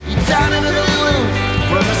riding to the roof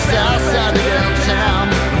from the south side to downtown.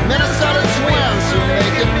 The Minnesota Twins who are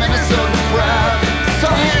making Minnesotans proud. So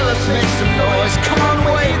hey, let's make some noise. Come on,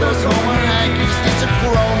 wave those Homer hankies. These are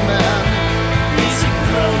grown men. These are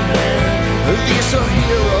grown men. These are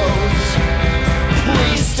heroes.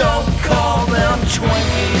 Please don't call them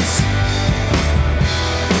Twinkies.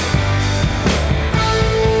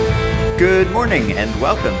 Good morning and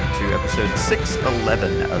welcome to episode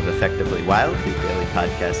 611 of Effectively Wild, the daily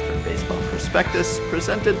podcast from Baseball Prospectus,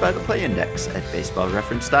 presented by the Play Index at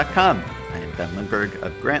baseballreference.com. I am Ben Lindbergh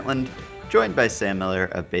of Grantland, joined by Sam Miller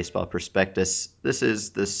of Baseball Prospectus. This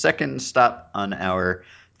is the second stop on our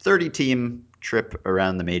 30-team trip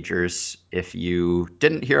around the majors. If you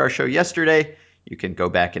didn't hear our show yesterday, you can go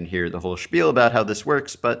back and hear the whole spiel about how this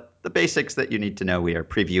works, but the basics that you need to know, we are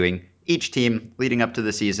previewing each team leading up to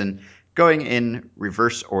the season, going in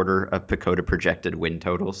reverse order of PECOTA projected win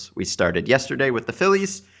totals. We started yesterday with the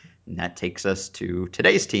Phillies, and that takes us to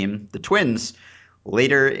today's team, the Twins.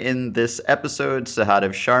 Later in this episode, Sahadev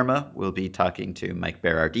Sharma will be talking to Mike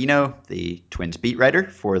Berardino, the Twins beat writer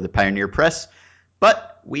for the Pioneer Press.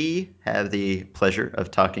 But we have the pleasure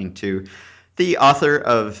of talking to the author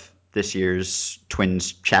of this year's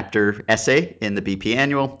Twins chapter essay in the BP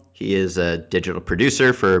Annual. He is a digital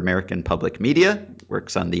producer for American Public Media,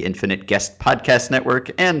 works on the Infinite Guest Podcast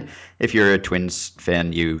Network, and if you're a Twins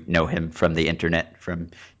fan, you know him from the internet,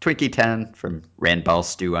 from Twinkie Town, from Randball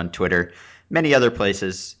Stew on Twitter, many other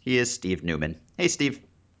places. He is Steve Newman. Hey, Steve.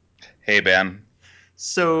 Hey, Ben.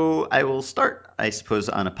 So I will start, I suppose,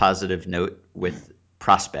 on a positive note with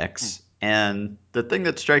prospects. And the thing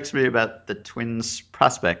that strikes me about the Twins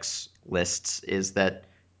prospects lists is that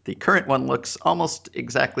the current one looks almost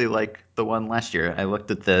exactly like the one last year. I looked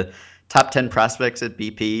at the top 10 prospects at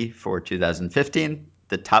BP for 2015.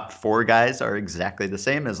 The top 4 guys are exactly the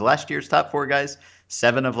same as last year's top 4 guys.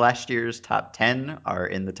 7 of last year's top 10 are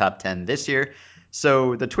in the top 10 this year.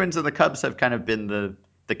 So the Twins and the Cubs have kind of been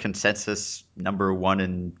the consensus number 1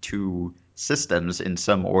 and 2 systems in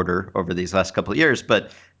some order over these last couple of years.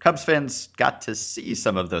 But Cubs fans got to see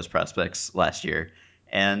some of those prospects last year,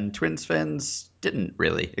 and Twins fans didn't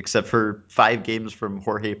really, except for 5 games from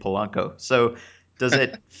Jorge Polanco. So does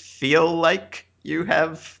it feel like you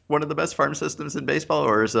have one of the best farm systems in baseball,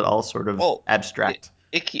 or is it all sort of abstract?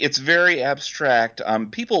 It's very abstract.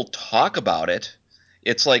 People talk about it.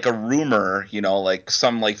 It's like a rumor, like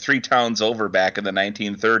 3 towns over back in the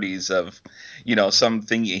 1930s of,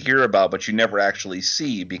 something you hear about, but you never actually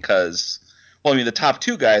see because, the top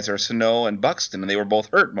 2 guys are Sano and Buxton, and they were both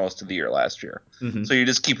hurt most of the year last year. Mm-hmm. So you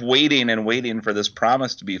just keep waiting and waiting for this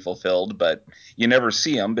promise to be fulfilled, but you never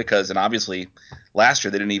see them because, and obviously last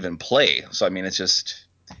year they didn't even play. So, it's just,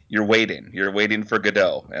 you're waiting for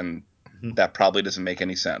Godot, and that probably doesn't make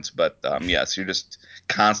any sense, but yes, you're just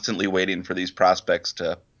constantly waiting for these prospects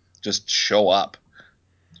to just show up.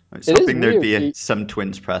 I was hoping there'd be some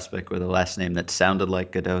Twins prospect with a last name that sounded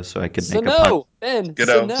like Godot, so I could make a pun. Ben,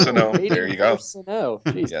 Sano. There you go. Sano.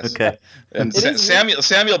 Yes. Okay. And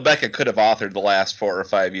Samuel Beckett could have authored the last 4 or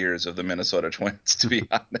 5 years of the Minnesota Twins, to be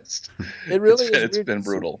honest. It really it's been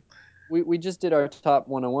brutal. We just did our top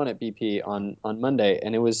 101 at BP on Monday,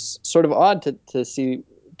 and it was sort of odd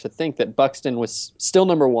to think that Buxton was still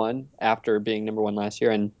number 1 after being number 1 last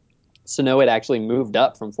year, and Sano had actually moved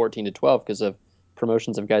up from 14 to 12 because of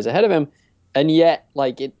promotions of guys ahead of him, and yet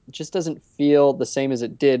it just doesn't feel the same as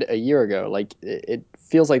it did a year ago. Like it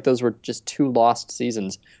feels like those were just 2 lost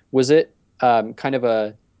seasons. Was it kind of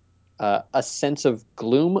a sense of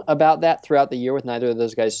gloom about that throughout the year with neither of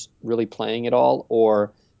those guys really playing at all,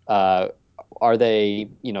 or are they,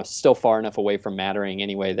 still far enough away from mattering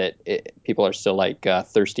anyway that people are still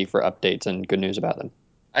thirsty for updates and good news about them?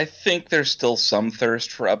 I think there's still some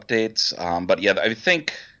thirst for updates, but yeah, I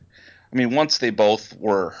think, once they both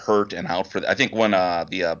were hurt and out I think when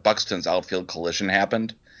the Buxton's outfield collision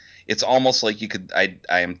happened, it's almost like you could. I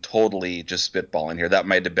am totally just spitballing here. That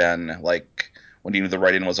might have been like when the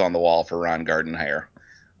writing was on the wall for Ron Gardenhire.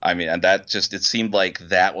 And that it seemed like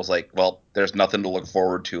that was like, well, there's nothing to look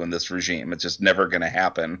forward to in this regime. It's just never going to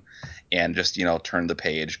happen, and just turn the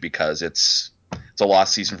page because it's a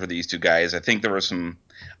lost season for these 2 guys. I think there was some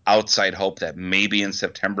outside hope that maybe in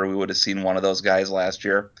September we would have seen one of those guys last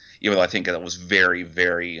year, even though I think that was very,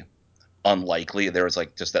 very unlikely. There was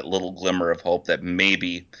just that little glimmer of hope that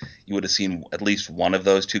maybe you would have seen at least one of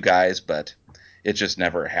those 2 guys, but it just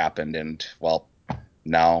never happened. And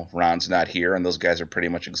now Ron's not here, and those guys are pretty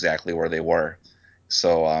much exactly where they were.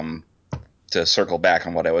 So to circle back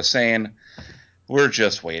on what I was saying, we're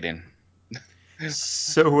just waiting.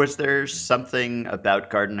 So was there something about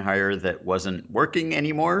Gardenhire that wasn't working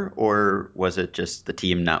anymore, or was it just the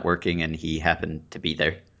team not working and he happened to be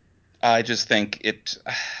there? I just think it.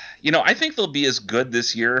 I think they'll be as good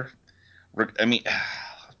this year. I mean,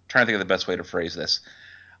 trying to think of the best way to phrase this.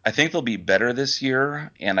 I think they'll be better this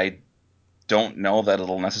year, and I don't know that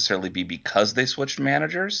it'll necessarily be because they switched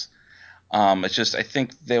managers. It's just I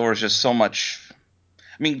think there was just so much.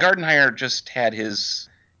 I mean, Gardenhire just had his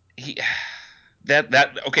he that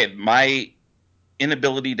okay. My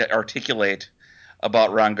inability to articulate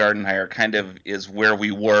about Ron Gardenhire kind of is where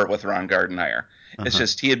we were with Ron Gardenhire. It's Uh-huh.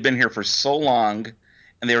 just he had been here for so long,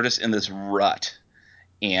 and they were just in this rut.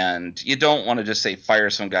 And you don't want to just say fire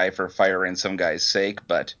some guy for firing some guy's sake,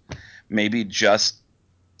 but maybe just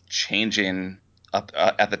changing up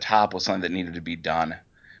at the top was something that needed to be done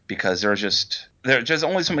because there's just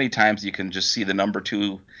only so many times you can just see the number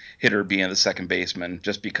two hitter being the second baseman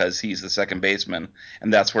just because he's the second baseman,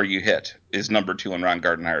 and that's where you hit is number two in Ron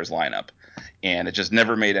Gardenhire's lineup, and it just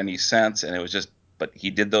never made any sense, and it was just but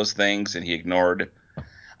he did those things and he ignored.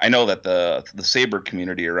 I know that the Sabre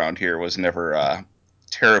community around here was never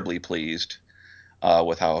terribly pleased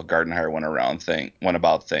with how Gardenhire went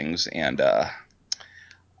about things, and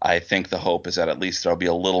I think the hope is that at least there'll be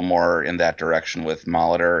a little more in that direction with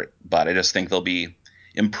Molitor, but I just think they'll be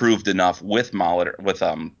improved enough with Molitor with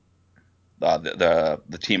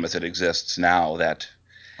the team as it exists now that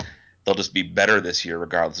they'll just be better this year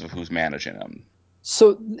regardless of who's managing them.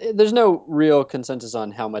 So there's no real consensus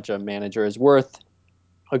on how much a manager is worth,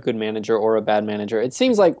 a good manager or a bad manager. It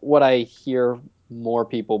seems like what I hear more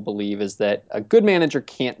people believe is that a good manager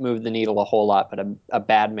can't move the needle a whole lot, but a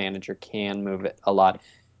bad manager can move it a lot.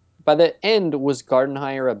 By the end, was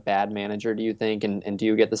Gardenhire a bad manager, do you think? And do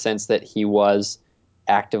you get the sense that he was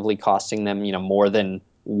actively costing them, more than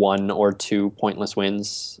one or two pointless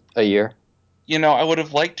wins a year? I would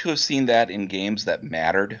have liked to have seen that in games that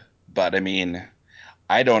mattered, but I mean,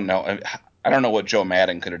 I don't know. I don't know what Joe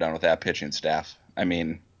Madden could have done with that pitching staff. I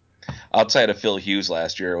mean, outside of Phil Hughes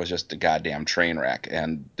last year, it was just a goddamn train wreck,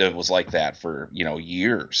 and it was like that for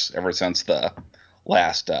years. Ever since the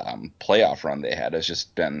last playoff run they had, it's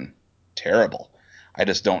just been terrible. I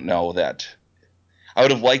just don't know that. I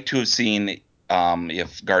would have liked to have seen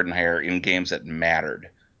if Gardenhire in games that mattered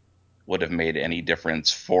would have made any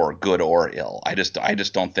difference for good or ill. I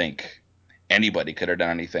just don't think anybody could have done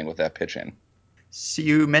anything with that pitching. So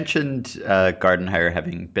you mentioned Gardenhire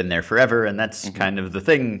having been there forever, and that's Hmm. kind of the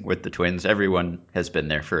thing with the Twins. Everyone has been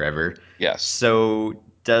there forever. Yes. So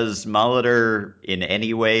does Molitor in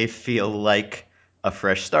any way feel like a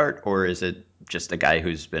fresh start, or is it just a guy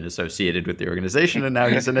who's been associated with the organization and now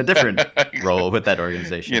he's in a different role with that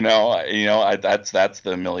organization? That's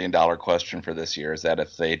the $1 million question for this year. Is that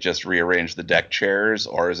if they just rearrange the deck chairs,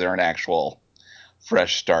 or is there an actual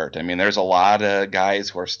fresh start? I mean, there's a lot of guys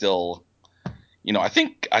who are still. I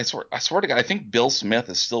swear to God, I think Bill Smith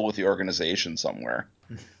is still with the organization somewhere.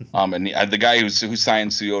 And the guy who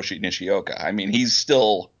signed Tsuyoshi Nishioka, I mean, he's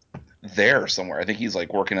still there somewhere. I think he's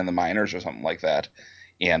like working in the minors or something like that.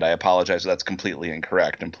 And I apologize if that's completely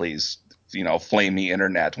incorrect. And please, flame me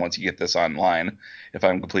internet once you get this online if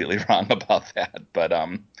I'm completely wrong about that. But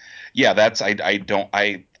yeah,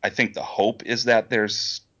 I think the hope is that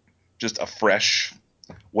there's just a fresh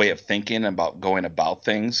way of thinking about going about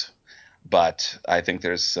things. But I think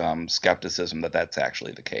there's some skepticism that that's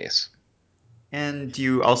actually the case. And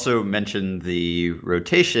you also mentioned the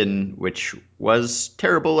rotation, which was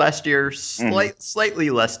terrible last year, Hmm. slightly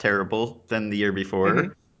less terrible than the year Hmm.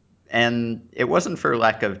 before. And it wasn't for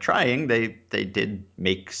lack of trying. They did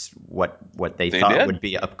make what they They thought did. would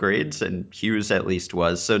be upgrades, and Hughes at least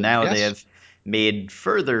was. So now they Yes. have made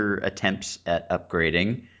further attempts at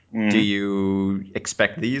upgrading. Do Hmm. you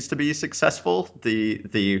expect these to be successful?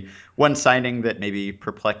 The one signing that maybe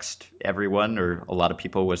perplexed everyone or a lot of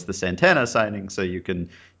people was the Santana signing. So you can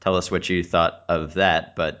tell us what you thought of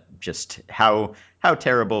that. But just how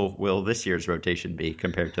terrible will this year's rotation be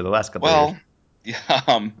compared to the last couple of years?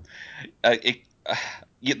 Well, yeah,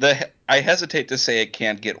 it, I hesitate to say it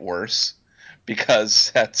can't get worse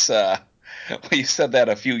because that's well, you said that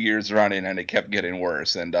a few years running and it kept getting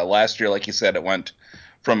worse. And last year, like you said, it went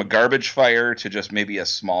from a garbage fire to just maybe a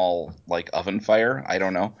small like oven fire. I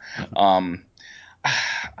don't know. Um,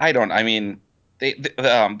 I don't. I mean,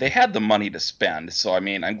 they had the money to spend, so I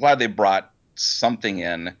mean, I'm glad they brought something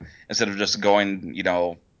in instead of just going,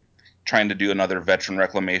 trying to do another veteran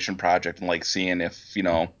reclamation project and like seeing if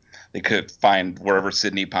they could find wherever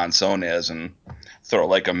Sidney Ponson is and throw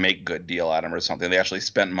like a make good deal at him or something. They actually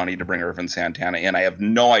spent money to bring Irvin Santana in. I have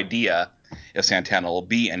no idea if Santana will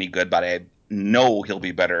be any good, but I know he'll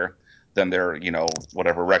be better than their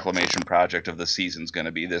whatever reclamation project of the season's going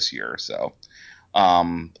to be this year. So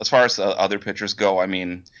as far as other pitchers go, I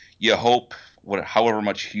mean, you hope however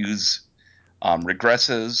much Hughes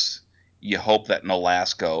regresses, you hope that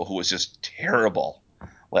Nolasco, who was just terrible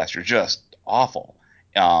last year, just awful.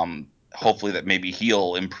 Hopefully that maybe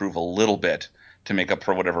he'll improve a little bit to make up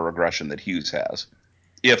for whatever regression that Hughes has,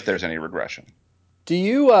 if there's any regression. Do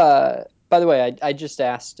you? By the way, I just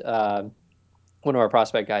asked one of our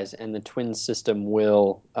prospect guys, and the Twins system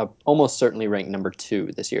will almost certainly rank number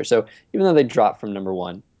 2 this year. So even though they dropped from number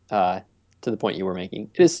 1 to the point you were making,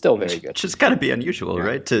 it is still very good. Which is gotta be unusual, Yeah.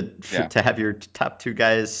 right? To Yeah. have your top 2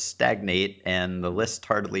 guys stagnate and the list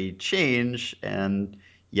hardly change, and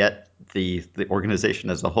yet the organization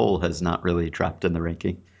as a whole has not really dropped in the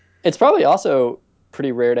ranking. It's probably also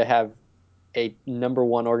pretty rare to have a number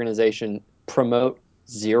 1 organization promote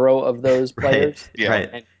 0 of those players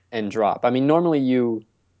Right. and drop. I mean, normally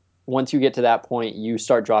once you get to that point, you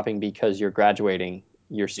start dropping because you're graduating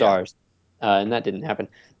your stars, and that didn't happen.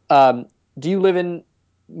 Do you live in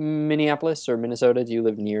Minneapolis or Minnesota? Do you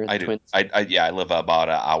live near the Twins? I live about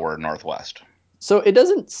an hour northwest. So it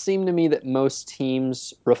doesn't seem to me that most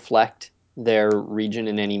teams reflect their region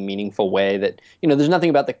in any meaningful way. That there's nothing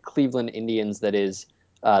about the Cleveland Indians that is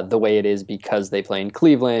the way it is because they play in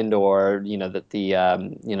Cleveland, or that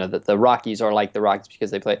the Rockies are like the Rockies because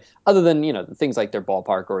they play. Other than things like their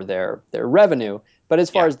ballpark or their revenue, but as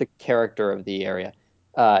far as the character of the area,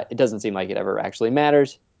 it doesn't seem like it ever actually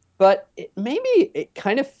matters. But maybe it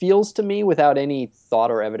kind of feels to me, without any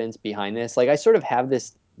thought or evidence behind this, like I sort of have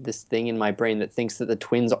this thing in my brain that thinks that the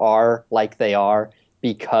Twins are like they are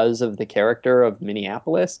because of the character of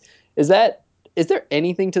Minneapolis. Is there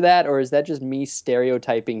anything to that, or is that just me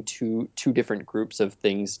stereotyping two different groups of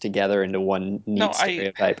things together into one neat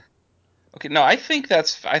stereotype? Okay, no, I think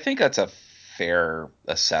that's a fair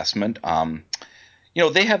assessment.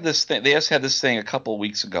 They have this thing. They just had this thing a couple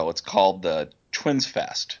weeks ago. It's called the Twins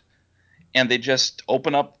Fest, and they just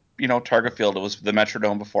open up, Target Field. It was the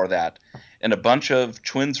Metrodome before that, and a bunch of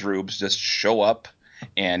Twins rubes just show up,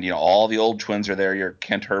 and all the old Twins are there. Your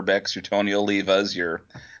Kent Herbecks, your Tony Olivas, your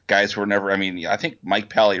guys who were never. I mean, I think Mike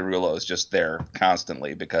Pagliarulo is just there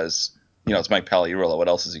constantly because it's Mike Pagliarulo. What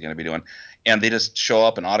else is he going to be doing? And they just show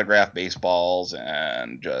up and autograph baseballs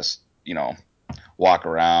and just walk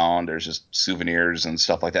around. There's just souvenirs and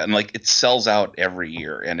stuff like that, and like it sells out every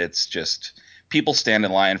year, and it's just people stand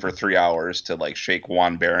in line for 3 hours to like shake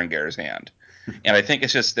Juan Berenguer's hand. And I think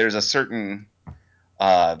it's just there's a certain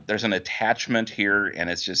there's an attachment here, and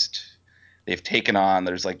it's just they've taken on.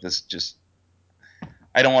 There's like this just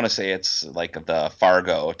I don't want to say it's like the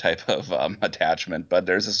Fargo type of attachment, but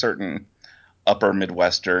there's a certain upper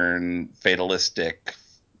Midwestern fatalistic,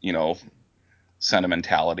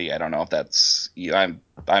 sentimentality. I don't know if that's I'm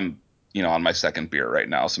on my second beer right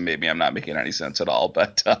now, so maybe I'm not making any sense at all.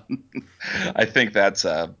 But I think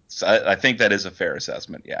I think that is a fair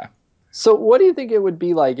assessment. Yeah. So what do you think it would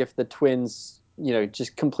be like if the Twins,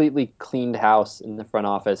 just completely cleaned house in the front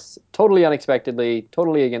office, totally unexpectedly,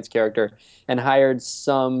 totally against character, and hired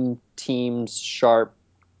some team's sharp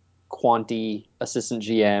quanti assistant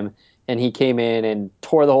GM, and he came in and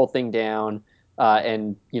tore the whole thing down,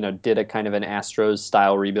 and did a kind of an Astros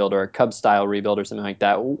style rebuild or a Cubs style rebuild or something like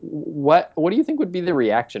that. What do you think would be the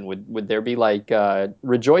reaction? Would there be like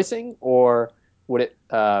rejoicing, or would it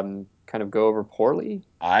kind of go over poorly?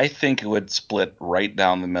 I think it would split right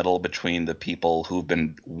down the middle between the people who've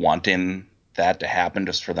been wanting that to happen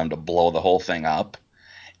just for them to blow the whole thing up,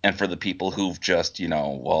 and for the people who've just,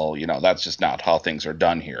 that's just not how things are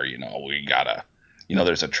done here. We gotta,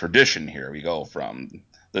 there's a tradition here. We go from,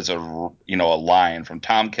 there's a line from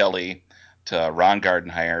Tom Kelly to Ron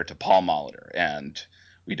Gardenhire to Paul Molitor, and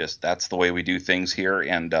that's the way we do things here.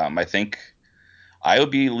 And I think I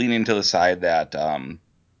would be leaning to the side that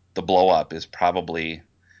the blow up is probably,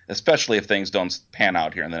 especially if things don't pan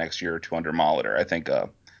out here in the next year or two under Molitor. I think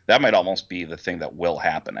that might almost be the thing that will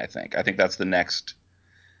happen. I think that's the next.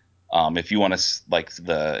 If you want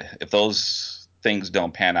to if those things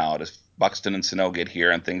don't pan out, if Buxton and Sano get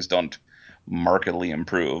here and things don't markedly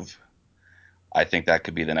improve, I think that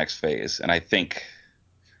could be the next phase. And I think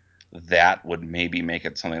that would maybe make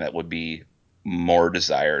it something that would be more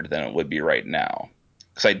desired than it would be right now.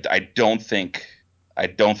 Because I don't think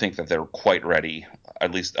that they're quite ready,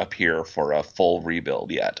 at least up here, for a full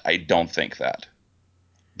rebuild yet. I don't think that.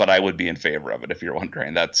 But I would be in favor of it if you're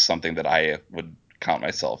wondering. That's something that I would count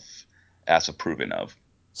myself as approving of.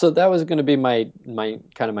 So that was going to be my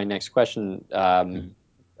kind of my next question,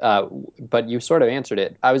 but you sort of answered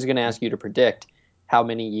it. I was going to ask you to predict how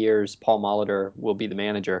many years Paul Molitor will be the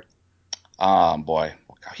manager. Boy,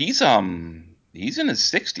 He's in his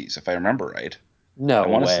 60s if I remember right. I No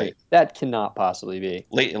want to say way. That cannot possibly be.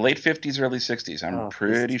 late 50s, early 60s. I'm Oh, this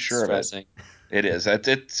pretty is sure of it. distressing. It is.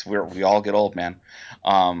 It's where we all get old, man.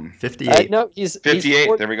 58. No, he's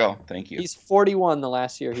 58. There we go. Thank you. He's 41 the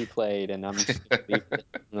last year he played, and I'm just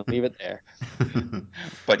gonna leave it there.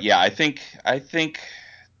 But yeah, I think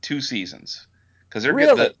 2 seasons because they're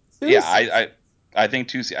getting Really? the yeah. I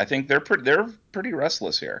think I think they're pretty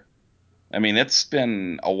restless here. I mean, it's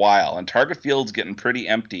been a while, and Target Field's getting pretty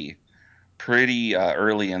empty pretty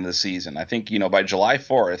early in the season. I think by July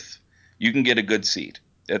 4th you can get a good seat.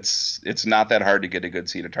 It's not that hard to get a good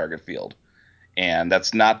seat at Target Field, and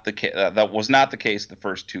that's not the that was not the case the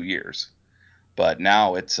first 2 years. But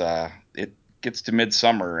now it gets to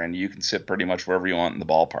midsummer and you can sit pretty much wherever you want in the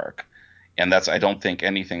ballpark. And that's I don't think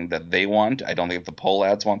anything that they want. I don't think the poll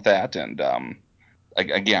ads want that. And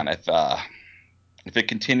again, if it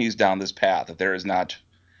continues down this path, if there is not,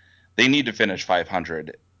 they need to finish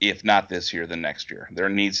 500. If not this year, then next year. There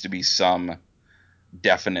needs to be some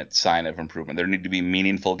definite sign of improvement. There need to be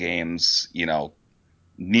meaningful games,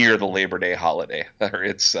 near the Labor Day holiday.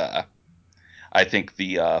 It's I think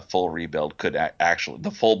the full rebuild could actually, the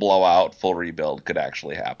full blowout, full rebuild could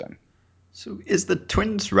actually happen. So is the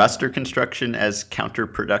Twins roster construction as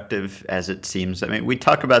counterproductive as it seems? I mean, we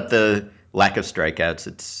talk about the lack of strikeouts.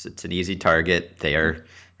 It's an easy target. They are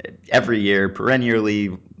every year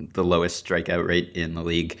perennially the lowest strikeout rate in the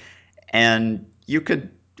league. And you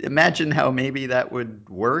could imagine how maybe that would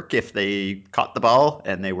work if they caught the ball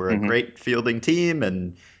and they were a Mm-hmm. great fielding team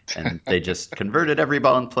and they just converted every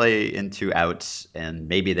ball in play into outs and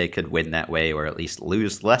maybe they could win that way or at least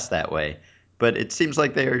lose less that way. But it seems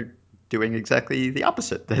like they're doing exactly the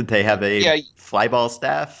opposite. They have a Yeah, fly ball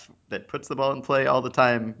staff that puts the ball in play all the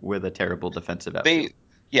time with a terrible defensive they outfield.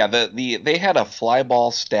 yeah they had a fly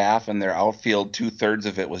ball staff in their outfield. 2/3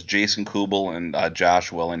 of it was Jason Kubel and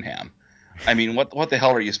Josh Willingham. I mean, what the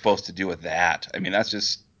hell are you supposed to do with that? I mean, that's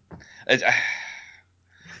just it's,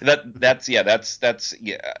 that's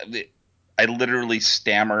yeah. I literally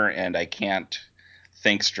stammer and I can't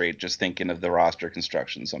think straight just thinking of the roster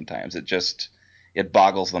construction. Sometimes it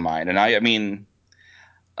boggles the mind. And I mean,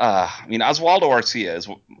 Oswaldo Arcia is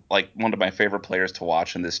like one of my favorite players to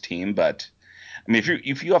watch in this team. But I mean,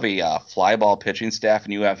 if you have a fly ball pitching staff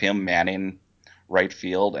and you have him manning right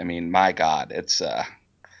field, I mean, my God, it's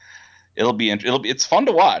fun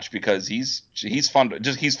to watch because he's fun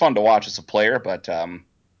to watch as a player, but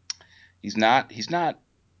he's not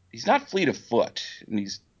fleet of foot, and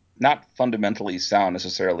he's not fundamentally sound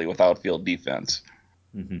necessarily with outfield defense.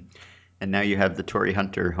 Mm-hmm. And now you have the Torrey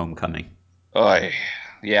Hunter homecoming. Oh,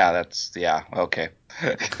 yeah, okay.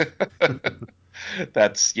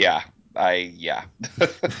 That's yeah.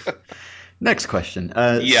 Next question.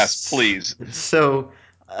 Yes, please.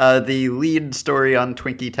 The lead story on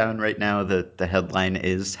Twinkie Town right now, the headline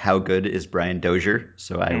is "How good is Brian Dozier?"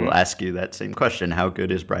 So I will Mhm. ask you that same question: How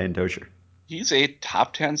good is Brian Dozier? He's a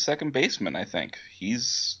top 10 second baseman, I think.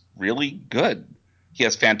 He's really good. He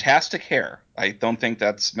has fantastic hair. I don't think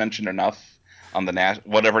that's mentioned enough on the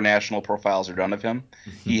whatever national profiles are done of him.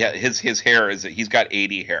 His hair he's got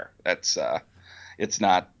 80 hair. That's it's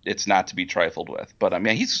not to be trifled with. But I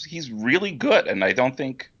mean, he's really good, and I don't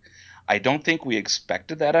think we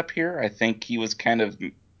expected that up here. I think he was kind of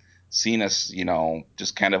seen as,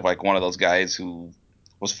 just kind of like one of those guys who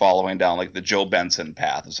was following down like the Joe Benson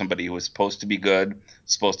path of somebody who was supposed to be good,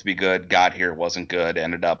 got here, wasn't good,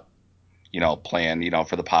 ended up, playing,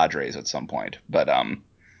 for the Padres at some point. But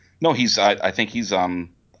no, I think he's a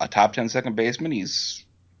top 10 second baseman. He's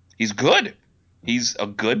good. He's a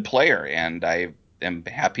good player, and I am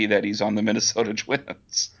happy that he's on the Minnesota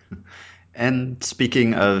Twins. And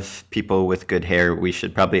speaking of people with good hair, we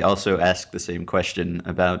should probably also ask the same question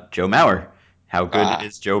about Joe Mauer. How good Ah,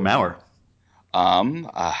 is Joe Mauer? um,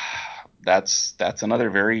 uh, that's another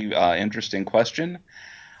very interesting question.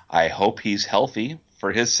 I hope he's healthy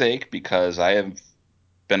for his sake because I have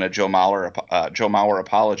been a Joe Mauer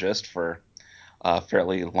apologist for a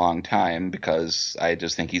fairly long time because I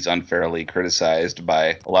just think he's unfairly criticized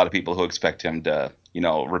by a lot of people who expect him to,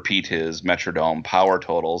 repeat his Metrodome power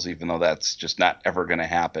totals, even though that's just not ever going to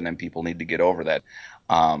happen, and people need to get over that.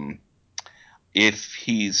 Um, if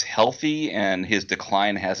he's healthy and his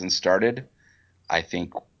decline hasn't started, I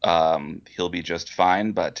think he'll be just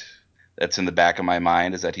fine. But that's in the back of my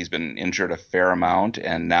mind is that he's been injured a fair amount,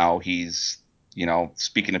 and now he's,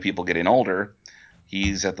 speaking of people getting older,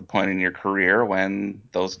 he's at the point in your career when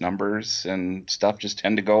those numbers and stuff just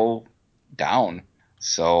tend to go down.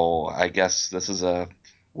 So I guess this is a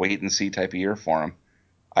wait and see type of year for him.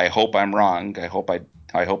 I hope I'm wrong. I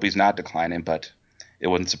hope he's not declining, but it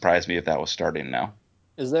wouldn't surprise me if that was starting now.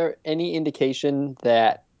 Is there any indication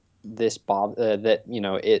that this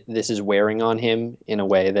is wearing on him in a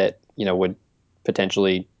way that would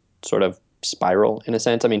potentially sort of spiral in a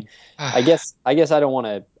sense? I mean, I guess I don't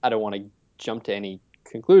want to jump to any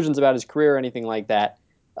conclusions about his career or anything like that.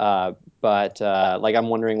 But like I'm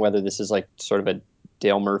wondering whether this is like sort of a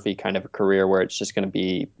Dale Murphy kind of a career where it's just going to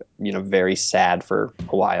be very sad for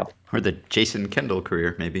a while. Or the Jason Kendall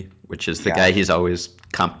career, maybe, which is the Yeah. guy he's always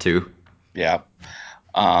comped to. Yeah.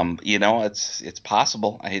 It's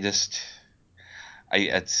possible. It's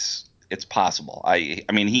possible. I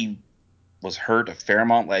mean, he was hurt a fair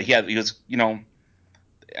amount. Like he was, and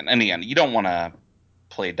again, you don't want to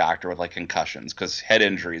play doctor with like concussions because head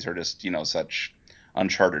injuries are just, such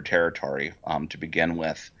uncharted territory to begin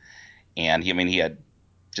with. And he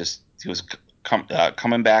was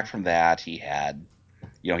coming back from that. He'd had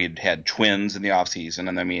twins in the off season,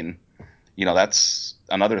 and I mean, that's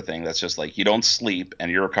another thing that's just like you don't sleep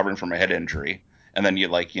and you're recovering from a head injury, and then you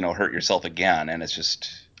hurt yourself again, and it's just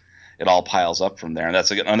it all piles up from there. And that's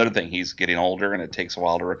another thing. He's getting older, and it takes a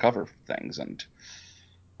while to recover from things. And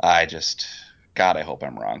God, I hope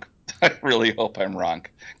I'm wrong. I really hope I'm wrong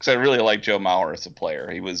because I really like Joe Mauer as a player.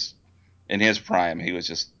 He was in his prime. He was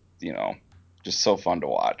just so fun to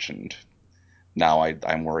watch, and now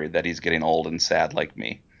I'm worried that he's getting old and sad like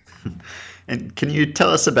me. And can you tell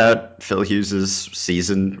us about Phil Hughes's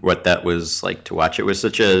season, what that was like to watch? It was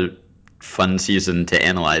such a fun season to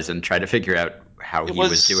analyze and try to figure out how he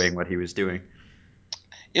was doing what he was doing.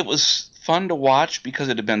 It was fun to watch because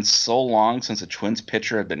it had been so long since a Twins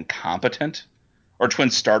pitcher had been competent, or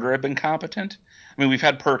Twins starter had been competent. I mean, we've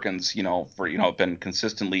had Perkins, been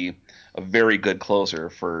consistently a very good closer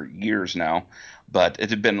for years now, but it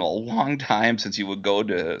had been a long time since you would go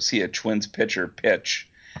to see a Twins pitcher pitch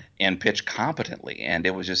and pitch competently, and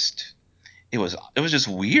it was just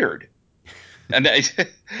weird. And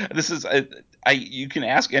this is you can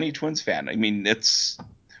ask any Twins fan. I mean,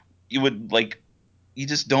 you would like you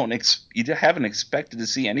just don't you haven't expected to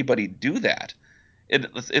see anybody do that.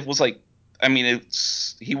 It was like, I mean,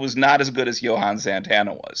 he was not as good as Johan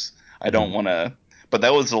Santana was. I don't want to, but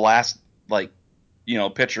that was the last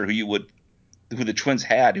pitcher who the Twins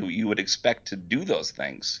had who you would expect to do those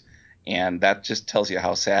things. And that just tells you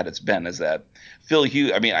how sad it's been. Is that Phil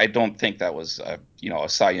Hughes? I mean, I don't think that was a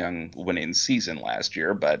Cy Young winning season last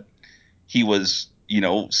year, but he was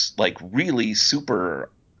like really super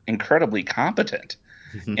incredibly competent,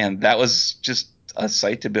 and that was just a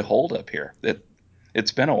sight to behold up here.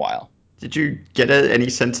 It's been a while. Did you get any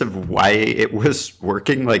sense of why it was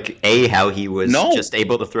working? Like, A, how he was just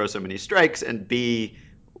able to throw so many strikes, and B,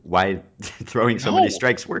 why throwing so many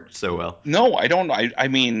strikes worked so well? No, I don't know. I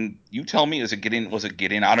mean, you tell me, was it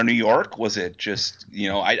getting out of New York? Was it just,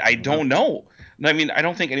 I don't know. I mean, I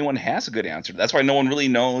don't think anyone has a good answer. That's why no one really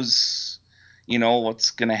knows, what's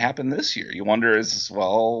going to happen this year. You wonder is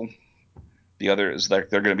there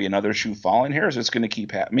going to be another shoe falling here? Is this going to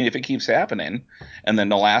keep happening? I mean, if it keeps happening and then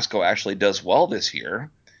Nolasco actually does well this year,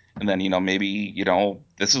 and then, maybe,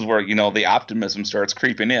 this is where, the optimism starts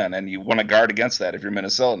creeping in, and you want to guard against that if you're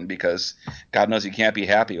Minnesotan, because God knows you can't be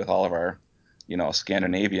happy with all of our,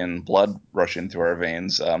 Scandinavian blood rushing through our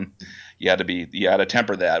veins. You had to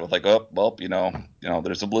temper that with like, oh, well,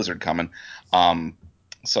 there's a blizzard coming.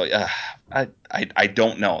 So I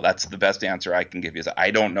don't know. That's the best answer I can give you. Is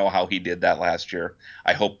I don't know how he did that last year.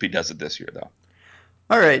 I hope he does it this year, though.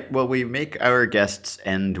 All right. Well, we make our guests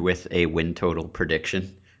end with a win total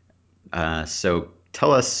prediction. So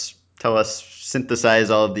tell us, synthesize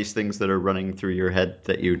all of these things that are running through your head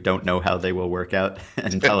that you don't know how they will work out,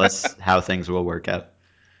 and tell us how things will work out.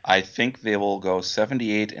 I think they will go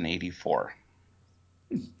 78-84.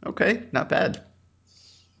 Okay, not bad.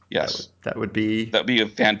 Yes, that would be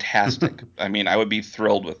fantastic. I mean, I would be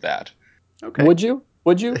thrilled with that. Okay. Would you?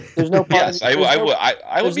 There's no part yes, of you,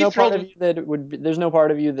 I would be thrilled. There's no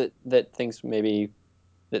part of you that thinks maybe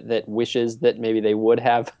that wishes that maybe they would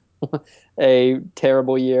have a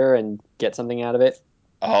terrible year and get something out of it.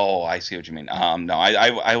 Oh, I see what you mean. No,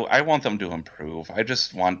 I want them to improve. I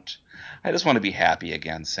just want to be happy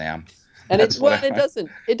again, Sam. And it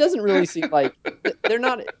doesn't really seem like they're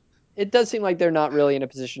not. It does seem like they're not really in a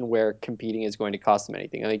position where competing is going to cost them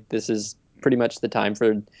anything. I think this is pretty much the time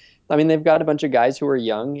for. I mean, they've got a bunch of guys who are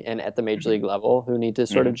young and at the major league level who need to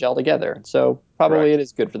sort of gel together. So probably it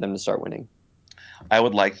is good for them to start winning. I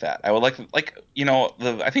would like that. I would like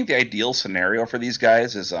I think the ideal scenario for these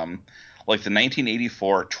guys is like the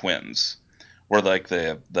 1984 Twins, where like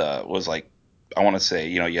the was like I want to say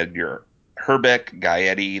you had your Herbeck,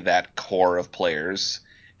 Gaetti, that core of players,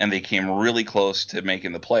 and they came really close to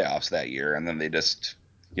making the playoffs that year. And then they just,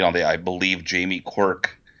 I believe Jamie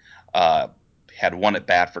Quirk had one at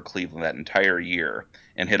bat for Cleveland that entire year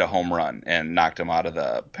and hit a home run and knocked him out of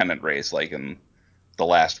the pennant race like in the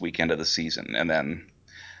last weekend of the season. And then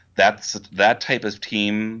that's that type of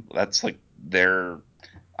team. That's like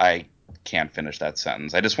I can't finish that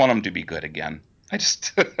sentence. I just want them to be good again. I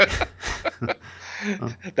just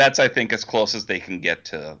that's, I think, as close as they can get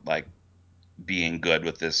to like being good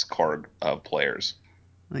with this core of players.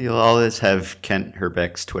 You'll always have Kent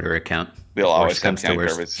Herbeck's Twitter account. We'll always have Kent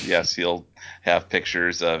Herbeck's. Yes, he'll have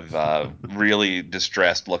pictures of really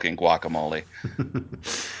distressed-looking guacamole.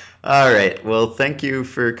 All right. Well, thank you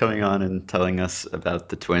for coming on and telling us about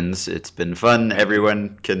the Twins. It's been fun.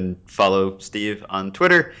 Everyone can follow Steve on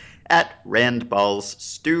Twitter at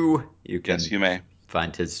RandBallsStew. You can Yes, you may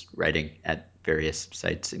find his writing at various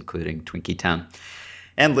sites, including Twinkie Town,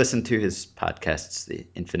 and listen to his podcasts, the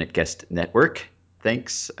Infinite Guest Network.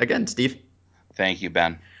 Thanks again, Steve. Thank you,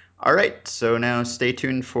 Ben. All right. So now stay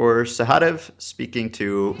tuned for Sahadev speaking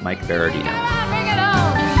to Mike Berardino.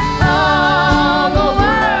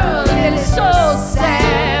 It's so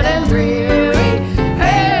sad and dreary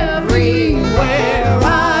everywhere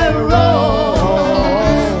I roam.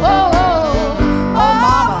 Oh,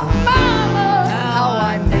 mama, how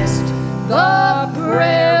I missed the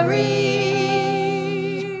prairie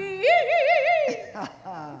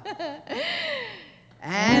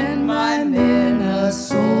and my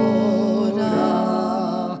Minnesota.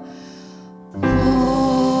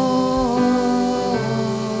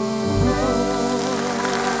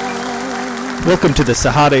 Welcome to the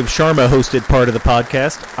Sahadev Sharma hosted part of the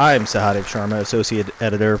podcast. I'm Sahadev Sharma, Associate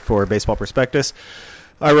Editor for Baseball Prospectus.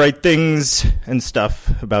 I write things and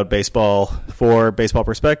stuff about baseball for Baseball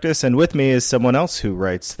Prospectus, and with me is someone else who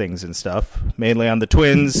writes things and stuff, mainly on the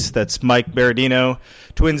Twins. That's Mike Berardino,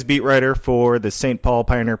 Twins beat writer for the St. Paul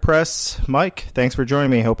Pioneer Press. Mike, thanks for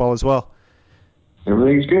joining me. Hope all is well.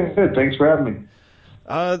 Everything's good. Thanks for having me.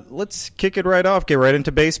 Let's kick it right off, get right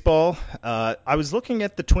into baseball. I was looking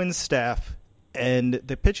at the Twins staff, and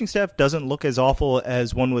the pitching staff doesn't look as awful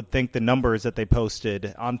as one would think. The numbers that they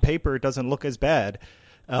posted on paper, it doesn't look as bad.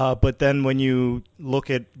 But then when you look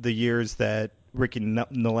at the years that Ricky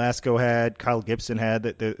Nolasco had, Kyle Gibson had,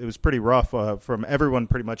 it was pretty rough. From everyone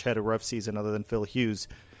pretty much had a rough season other than Phil Hughes.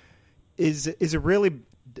 Is it really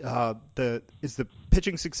is the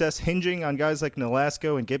pitching success hinging on guys like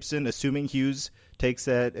Nolasco and Gibson, assuming Hughes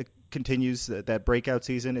continues that breakout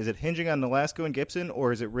season? Is it hinging on Nolasco and Gibson,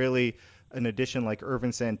 or is it really an addition like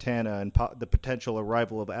Irvin Santana and the potential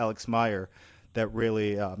arrival of Alex Meyer that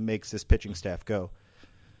really makes this pitching staff go?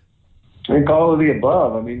 I think all of the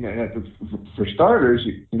above. I mean, for starters,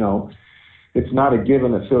 it's not a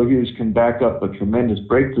given that Phil Hughes can back up a tremendous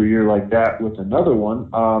breakthrough year like that with another one.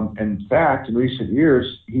 In fact, in recent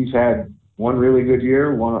years, he's had one really good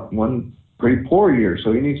year, one pretty poor year.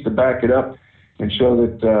 So he needs to back it up and show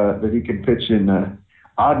that he can pitch in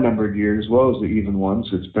odd-numbered years as well as the even ones.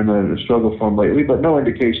 It's been a struggle for him lately, but no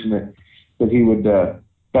indication that he would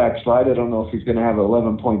backslide. I don't know if he's going to have an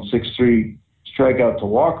 11.63 strikeout to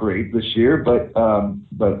walk rate this year, but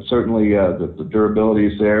certainly the durability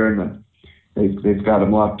is there, and they've got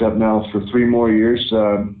him locked up now for 3 more years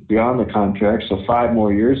beyond the contract, so 5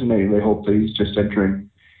 more years, and they hope that he's just entering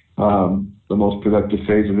the most productive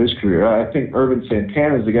phase of his career. I think Irvin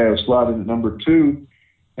Santana is the guy who slotted at number 2,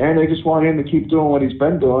 and they just want him to keep doing what he's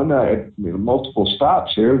been doing. Multiple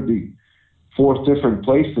stops here, the 4th different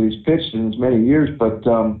place that he's pitched in as many years, but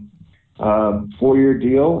 4-year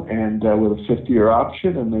deal and with a 5th-year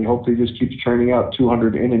option, and they hope he just keeps churning out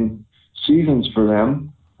 200-inning seasons for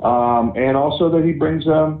them. And also that he brings,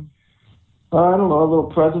 a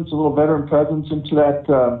little presence, a little veteran presence into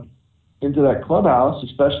that clubhouse,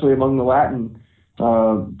 especially among the Latin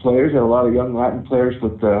players. There are a lot of young Latin players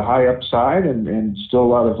with high upside and still a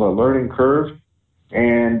lot of learning curve,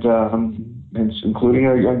 and including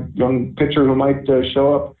a young pitcher who might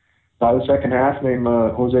show up by the second half named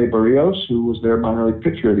Jose Barrios, who was their minor league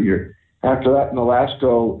pitcher of the year. After that,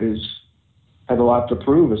 Nolasco had a lot to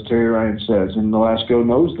prove, as Terry Ryan says, and Nolasco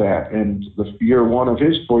knows that. And the year 1 of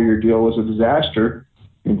his 4-year deal was a disaster,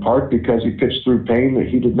 in part because he pitched through pain that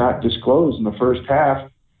he did not disclose in the first half,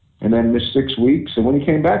 and then missed 6 weeks. And when he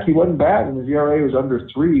came back, he wasn't bad, and his ERA was under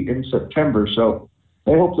 3 in September. So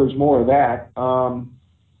they hope there's more of that.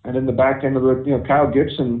 And in the back end of the, Kyle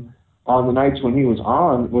Gibson on the nights when he was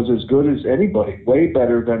on was as good as anybody, way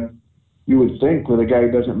better than you would think with a guy who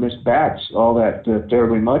doesn't miss bats all that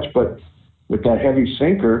terribly much, but with that heavy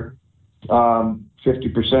sinker,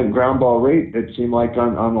 50% ground ball rate, it seemed like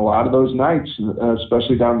on a lot of those nights,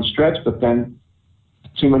 especially down the stretch, but then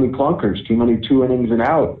too many clunkers, too many 2 innings and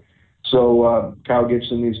out. So Kyle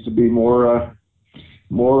Gibson needs to be more,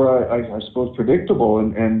 I suppose, predictable,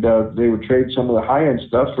 and they would trade some of the high-end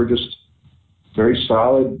stuff for just very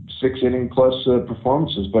solid 6-inning plus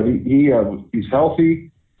performances. But he's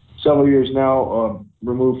healthy, several years now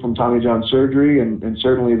removed from Tommy John surgery, and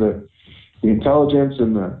certainly the intelligence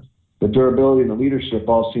and the durability and the leadership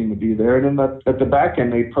all seem to be there. And then at the back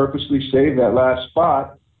end, they purposely saved that last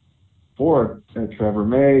spot for Trevor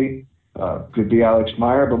May. Could be Alex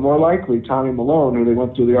Meyer, but more likely Tommy Malone, who they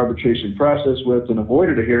went through the arbitration process with and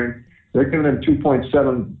avoided a hearing. They're giving him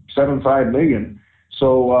 $2.775 million.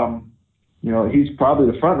 So, he's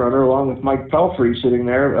probably the front runner, along with Mike Pelfrey sitting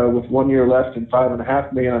there with 1 year left and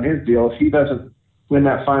 $5.5 million on his deal. If he doesn't win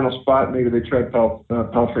that final spot, maybe they trade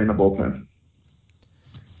Pelfrey in the bullpen.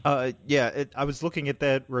 I was looking at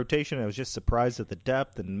that rotation. I was just surprised at the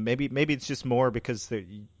depth, and maybe it's just more because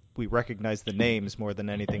we recognize the names more than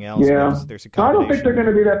anything else. Yeah, there's a combination. I don't think they're going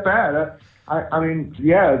to be that bad.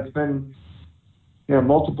 It's been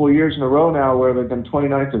multiple years in a row now where they've been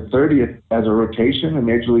 29th or 30th as a rotation in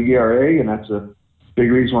Major League ERA, and that's a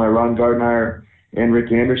big reason why Ron Gardner and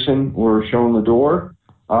Rick Anderson were shown the door.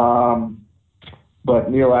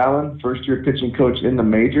 But Neil Allen, first-year pitching coach in the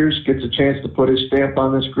majors, gets a chance to put his stamp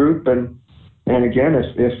on this group. And again,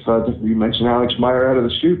 if you mentioned Alex Meyer out of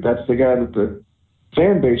the chute, that's the guy that the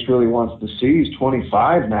fan base really wants to see. He's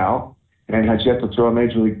 25 now and has yet to throw a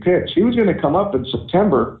major league pitch. He was going to come up in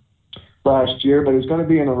September last year, but he was going to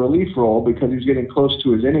be in a relief role because he was getting close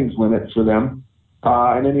to his innings limit for them.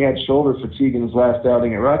 And then he had shoulder fatigue in his last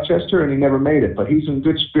outing at Rochester, and he never made it. But he's in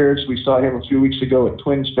good spirits. We saw him a few weeks ago at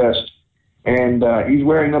Twins Fest. And he's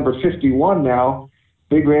wearing number 51 now.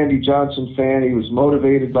 Big Randy Johnson fan. He was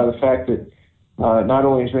motivated by the fact that not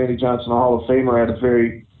only is Randy Johnson a Hall of Famer at a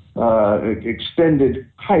very extended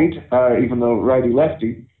height, even though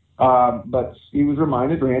righty-lefty, but he was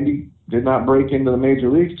reminded Randy did not break into the major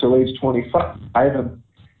leagues till age 25.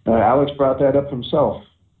 Alex brought that up himself.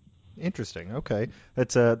 Interesting. Okay,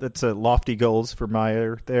 that's a lofty goals for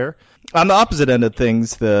Meyer there. On the opposite end of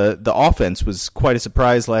things, the offense was quite a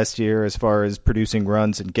surprise last year as far as producing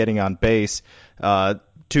runs and getting on base.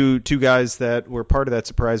 Two guys that were part of that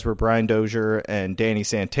surprise were Brian Dozier and Danny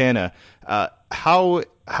Santana.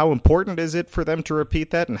 How important is it for them to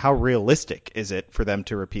repeat that, and how realistic is it for them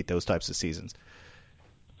to repeat those types of seasons?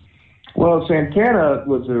 Well, Santana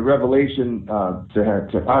was a revelation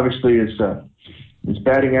to obviously his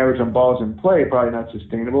batting average on balls in play, probably not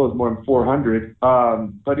sustainable. It's more than 400.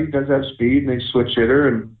 But he does have speed, and he's a switch hitter,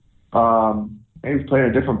 and he was playing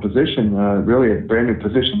a different position, really a brand new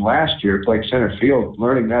position last year, played center field,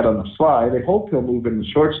 learning that on the fly. They hope he'll move into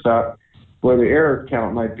shortstop, where the error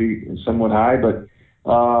count might be somewhat high, but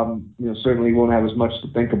certainly he won't have as much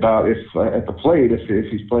to think about if at the plate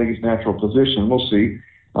if he's playing his natural position. We'll see.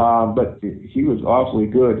 But he was awfully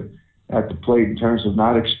good at the plate in terms of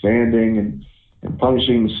not expanding and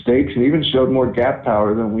punishing mistakes, and even showed more gap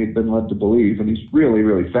power than we had been led to believe. And he's really,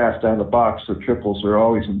 really fast down the box, so triples are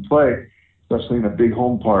always in play, especially in a big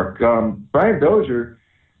home park. Brian Dozier,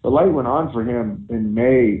 the light went on for him in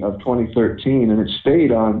May of 2013, and it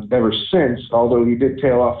stayed on ever since, although he did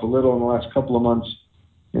tail off a little in the last couple of months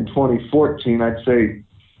in 2014. I'd say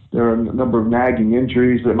there are a number of nagging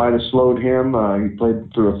injuries that might have slowed him. He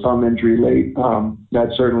played through a thumb injury late.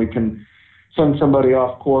 That certainly can send somebody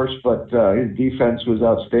off course, but his defense was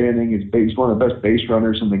outstanding. He's one of the best base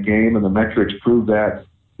runners in the game, and the metrics prove that.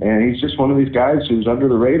 And he's just one of these guys who's under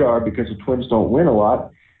the radar because the Twins don't win a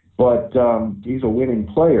lot, but he's a winning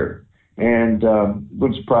player. And it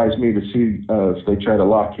wouldn't surprise me to see if they try to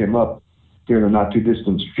lock him up here in the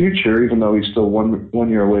not-too-distant future, even though he's still one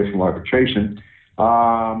year away from arbitration.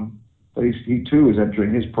 But he too is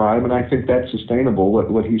entering his prime, and I think that's sustainable,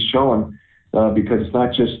 what he's showing, because it's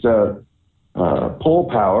not just pull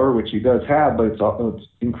power, which he does have, but it's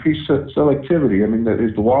increased selectivity. I mean,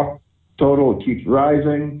 his walk total keeps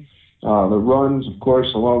rising. The runs, of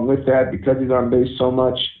course, along with that, because he's on base so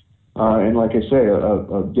much. And like I say,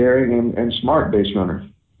 a daring and smart base runner.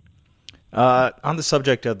 On the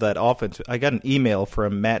subject of that offense, I got an email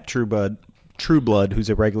from Matt Trueblood, who's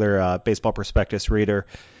a regular Baseball Prospectus reader,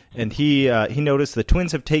 and he noticed the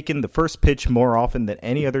Twins have taken the first pitch more often than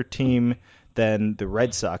any other team than the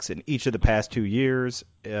Red Sox in each of the past 2 years.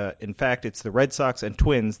 In fact, it's the Red Sox and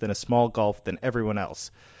Twins, then a small gulf than everyone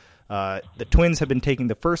else. The Twins have been taking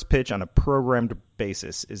the first pitch on a programmed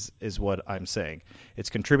basis, is what I'm saying. It's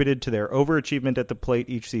contributed to their overachievement at the plate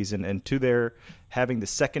each season and to their having the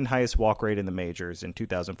second highest walk rate in the majors in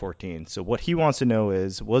 2014. So what he wants to know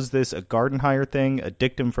is, was this a Gardenhire thing, a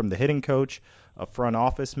dictum from the hitting coach, a front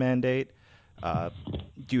office mandate?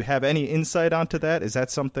 Do you have any insight onto that? Is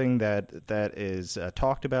that something that is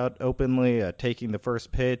talked about openly, taking the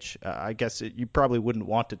first pitch? I guess you probably wouldn't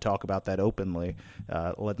want to talk about that openly,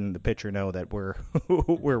 letting the pitcher know that we're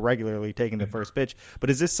we're regularly taking the first pitch. But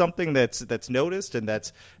is this something that's noticed and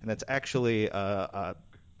that's actually taught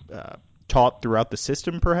throughout the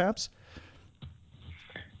system, perhaps?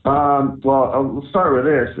 Well, we'll start with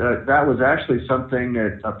this. That was actually something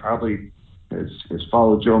that probably has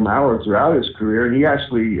followed Joe Mauer throughout his career. He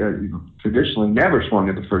actually traditionally never swung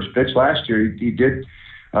at the first pitch. Last year, he did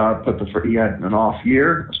he had an off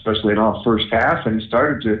year, especially an off first half, and he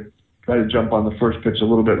started to try to jump on the first pitch a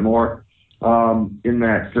little bit more. In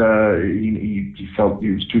that he felt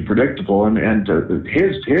he was too predictable, and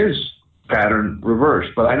his pattern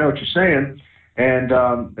reversed. But I know what you're saying. And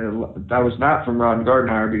that was not from Ron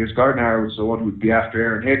Gardenhire, because Gardenhire was the one who would be after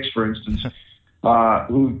Aaron Hicks, for instance,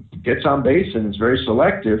 who gets on base and is very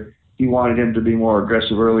selective. He wanted him to be more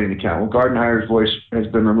aggressive early in the count. Well, Gardenhire's voice has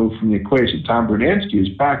been removed from the equation. Tom Brunansky is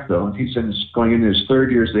back, though, and he's going into his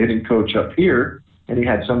third year as the hitting coach up here, and he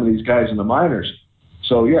had some of these guys in the minors.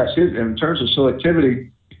 So, yes, in terms of selectivity,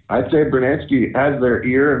 I'd say Brunansky has their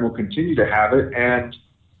ear and will continue to have it. And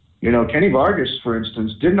Kenny Vargas, for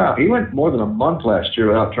instance, he went more than a month last year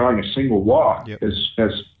without drawing a single walk. Yep.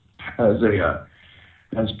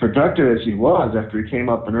 As productive as he was after he came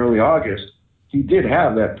up in early August. He did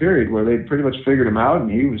have that period where they pretty much figured him out,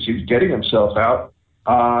 and he was getting himself out.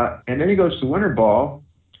 And then he goes to winter ball,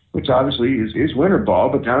 which obviously is winter ball,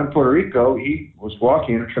 but down in Puerto Rico, he was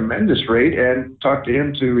walking at a tremendous rate, and talked to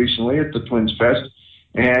him too recently at the Twins Fest,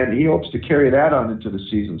 and he hopes to carry that on into the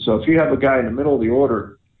season. So if you have a guy in the middle of the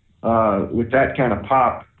order with that kind of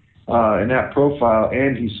pop and that profile,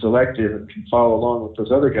 and he's selective and can follow along with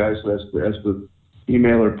those other guys, as the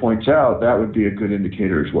emailer points out, that would be a good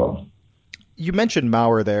indicator as well. You mentioned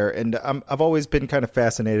Mauer there, and I've always been kind of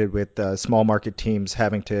fascinated with small market teams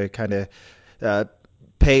having to kind of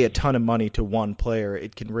pay a ton of money to one player.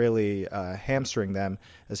 It can really hamstring them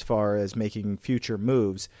as far as making future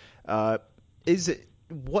moves. At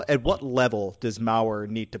what level does Mauer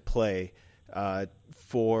need to play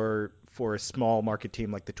for a small market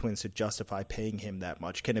team like the Twins to justify paying him that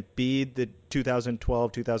much? Can it be the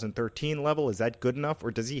 2012, 2013 level? Is that good enough,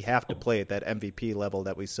 or does he have to play at that MVP level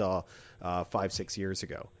that we saw 5-6 years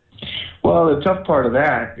ago? Well, the tough part of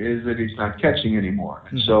that is that he's not catching anymore.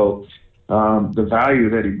 Mm-hmm. So the value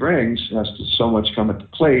that he brings has to so much come at the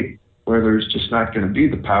plate where there's just not going to be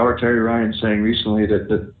the power. Terry Ryan saying recently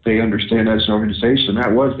that they understand as an organization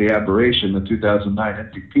that was the aberration, the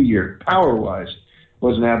 2009 MVP year, power-wise,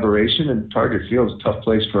 was an aberration, and Target Field is a tough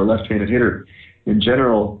place for a left-handed hitter in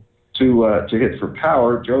general to hit for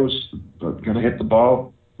power. Joe's going to hit the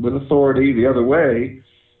ball with authority the other way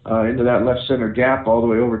into that left center gap all the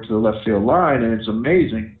way over to the left field line, and it's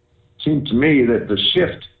amazing. It seemed to me that the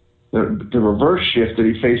shift, the reverse shift that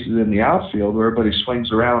he faces in the outfield, where everybody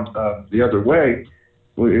swings around the other way,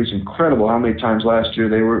 it was incredible how many times last year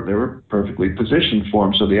they were perfectly positioned for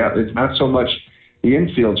him. So it's not so much the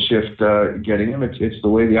infield shift getting him. It's the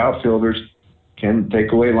way the outfielders can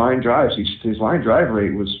take away line drives. His line drive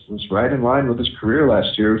rate was right in line with his career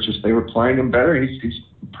last year. It's just they were playing him better. He's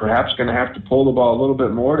perhaps going to have to pull the ball a little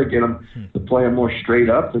bit more to get him to play him more straight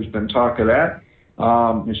up. There's been talk of that.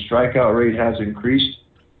 His strikeout rate has increased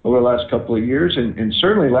over the last couple of years, and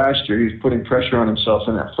certainly last year he was putting pressure on himself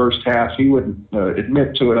in that first half. He wouldn't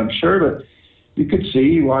admit to it, I'm sure, but you could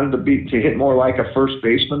see he wanted to hit more like a first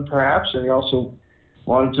baseman perhaps, and he also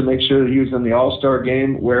wanted to make sure that he was in the All-Star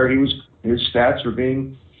game where his stats were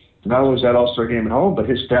being, not only was that All-Star game at home, but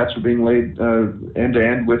his stats were being laid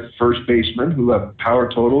end-to-end with first basemen who have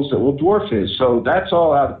power totals that will dwarf his. So that's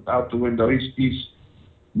all out the window. He's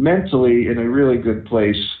mentally in a really good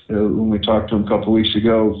place. When we talked to him a couple of weeks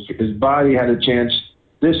ago, his body had a chance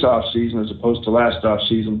this offseason as opposed to last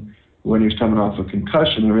offseason when he was coming off a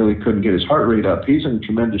concussion and really couldn't get his heart rate up. He's in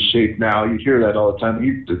tremendous shape now. You hear that all the time.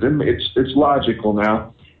 It's logical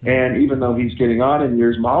now. And even though he's getting on in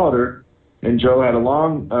years, Molitor and Joe had a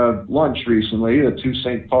long lunch recently, the two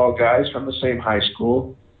St. Paul guys from the same high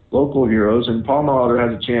school, local heroes, and Paul Molitor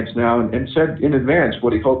has a chance now and said in advance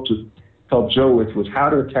what he hoped to help Joe with was how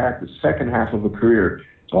to attack the second half of a career.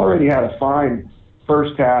 He's already had a fine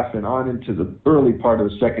first half and on into the early part of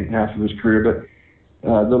the second half of his career, but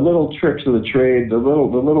the little tricks of the trade, the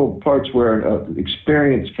little parts where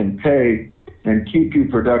experience can pay and keep you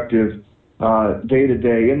productive day to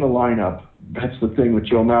day in the lineup. That's the thing with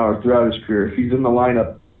Joe Mauer throughout his career. If he's in the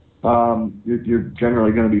lineup, you're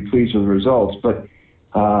generally going to be pleased with the results. But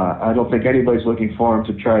I don't think anybody's looking for him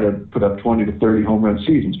to try to put up 20 to 30 home run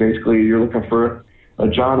seasons. Basically, you're looking for a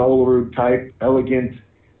John Olerud type, elegant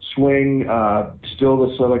swing, still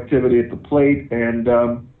the selectivity at the plate, and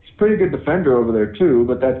he's a pretty good defender over there too,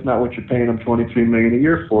 but that's not what you're paying him $23 million a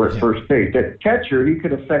year for at first base. That catcher, he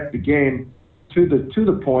could affect the game to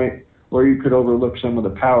the point where you could overlook some of the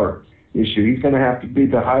power issue. He's going to have to be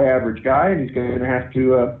the high average guy, and he's going to have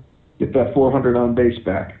to get that 400 on base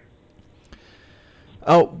back.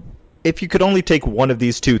 Oh, if you could only take one of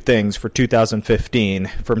these two things for 2015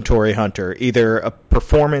 from Torii Hunter, either an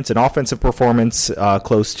offensive performance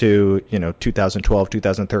close to 2012,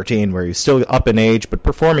 2013, where he's still up in age but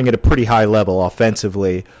performing at a pretty high level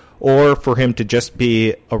offensively, or for him to just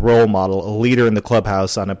be a role model, a leader in the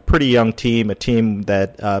clubhouse on a pretty young team, a team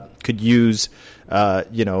that could use a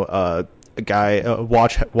guy,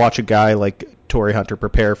 watch a guy like Torii Hunter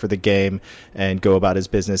prepare for the game and go about his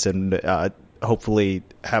business and hopefully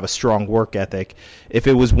have a strong work ethic. If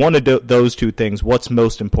it was one of those two things, what's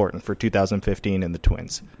most important for 2015 in the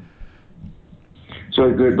Twins?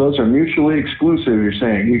 So those are mutually exclusive, you're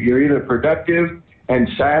saying. You're either productive and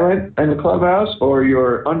silent in the clubhouse, or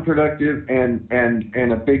you're unproductive and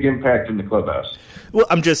a big impact in the clubhouse. Well,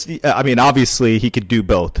 obviously he could do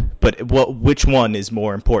both, but which one is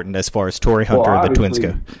more important as far as Torii Hunter and the Twins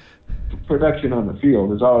go? Production on the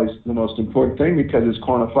field is always the most important thing because it's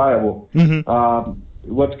quantifiable. Mm-hmm.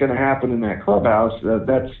 What's going to happen in that clubhouse?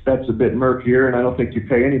 That's a bit murkier, and I don't think you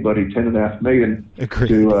pay anybody $10.5 million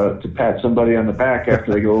to pat somebody on the back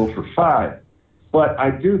after they go 0 for 5. But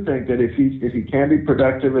I do think that if he can be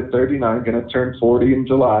productive at 39, going to turn 40 in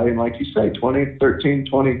July, and like you say,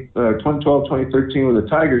 2012, 2013 with the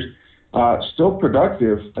Tigers, still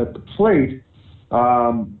productive at the plate.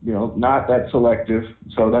 Not that selective,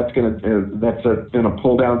 so that's gonna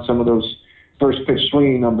pull down some of those first pitch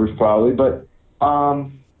swinging numbers probably. But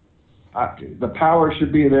the power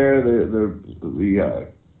should be there.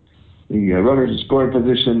 The runners in scoring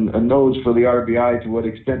position knows for the RBI to what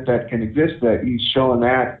extent that can exist. That he's shown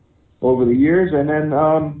that over the years, and then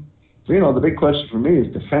the big question for me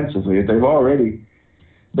is defensively. They've already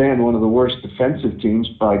been one of the worst defensive teams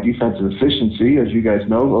by defensive efficiency, as you guys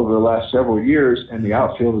know, over the last several years, and the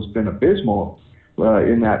outfield has been abysmal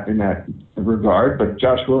in that regard. But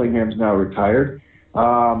Josh Willingham's now retired,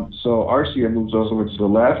 so Arcia moves over to the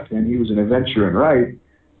left, and he was an adventure in right.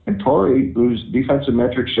 And Torii, whose defensive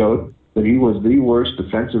metrics showed that he was the worst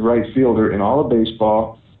defensive right fielder in all of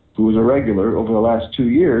baseball, who was a regular over the last 2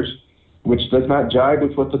 years, which does not jibe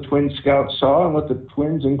with what the Twins scouts saw and what the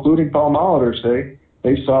Twins, including Paul Molitor, say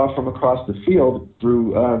they saw from across the field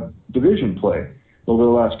through division play over the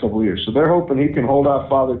last couple of years. So they're hoping he can hold off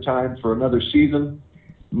Father Time for another season.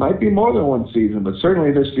 Might be more than one season, but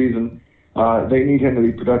certainly this season they need him to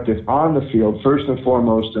be productive on the field first and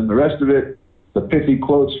foremost, and the rest of it, the pithy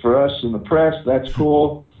quotes for us in the press, that's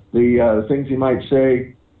cool. The things he might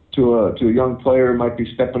say to a young player, might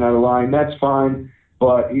be stepping out of line, that's fine,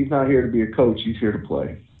 but he's not here to be a coach, he's here to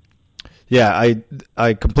play. Yeah,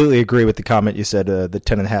 I completely agree with the comment you said. The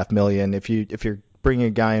 $10.5 million. If you're bringing a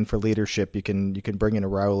guy in for leadership, you can bring in a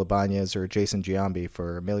Raul Ibanez or a Jason Giambi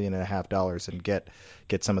for $1.5 million and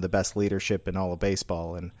get some of the best leadership in all of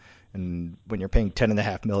baseball. And when you're paying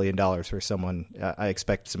 $10.5 million for someone, I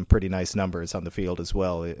expect some pretty nice numbers on the field as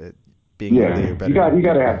well. Being a leader better. You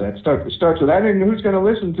got to have that. Starts with that. And who's going to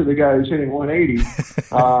listen to the guy who's hitting 180?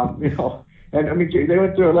 And I mean, they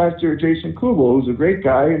went through it last year with Jason Kubel, who's a great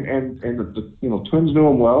guy, and the Twins knew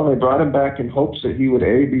him well. They brought him back in hopes that he would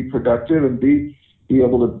A, be productive, and B, be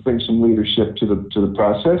able to bring some leadership to the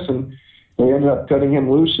process. And they ended up cutting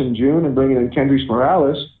him loose in June and bringing in Kendrys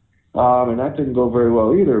Morales, and that didn't go very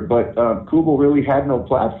well either. But Kubel really had no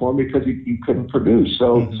platform because he couldn't produce.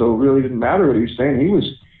 So it really didn't matter what he was saying.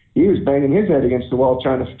 He was banging his head against the wall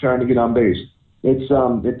trying to get on base. It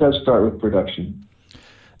does start with production.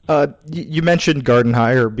 You mentioned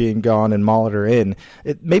Gardenhire being gone and Molitor in.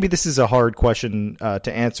 Maybe this is a hard question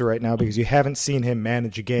to answer right now because you haven't seen him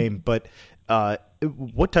manage a game, but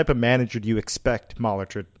what type of manager do you expect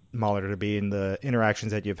Molitor to be in the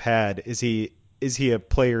interactions that you've had? Is he a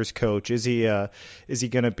player's coach? Is he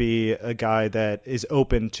going to be a guy that is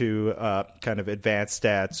open to kind of advanced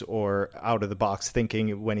stats or out of the box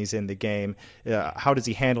thinking when he's in the game? How does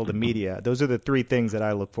he handle the media? Those are the three things that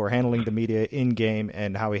I look for: handling the media in game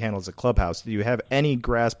and how he handles the clubhouse. Do you have any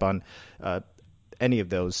grasp on any of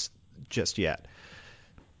those just yet?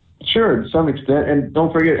 Sure, to some extent, and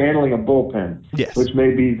don't forget handling a bullpen, yes, which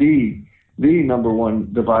may be the number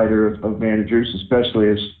one divider of managers, especially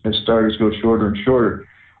as starters go shorter and shorter.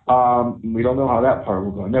 We don't know how that part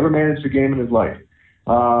will go. Never managed a game in his life.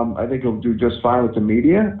 I think he'll do just fine with the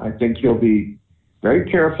media. I think he'll be very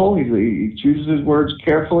careful. He chooses his words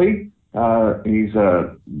carefully. He's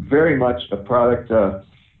very much a product of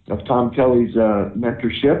Tom Kelly's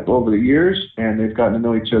mentorship over the years, and they've gotten to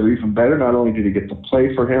know each other even better. Not only did he get to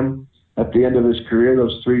play for him at the end of his career,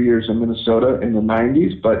 those 3 years in Minnesota in the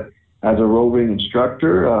 90s, but as a roving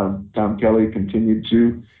instructor, Tom Kelly continued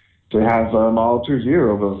to have Molitor's ear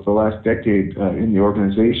over the last decade in the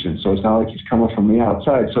organization. So it's not like he's coming from the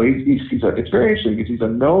outside. So it's very interesting because he's a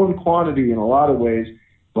known quantity in a lot of ways,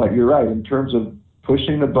 but you're right, in terms of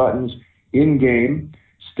pushing the buttons in game,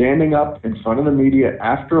 standing up in front of the media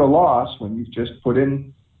after a loss when you've just put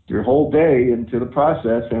in your whole day into the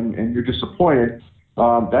process and you're disappointed,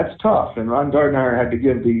 that's tough. And Ron Gardenhire had to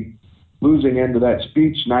give the losing end of that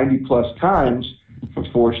speech 90-plus times for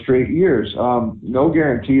 4 straight years. No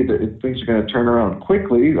guarantee that things are going to turn around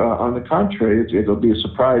quickly. On the contrary, it'll be a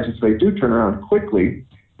surprise if they do turn around quickly.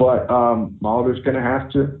 But Molitor's going to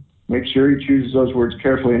have to make sure he chooses those words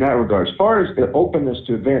carefully in that regard. As far as the openness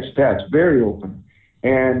to advanced stats, very open.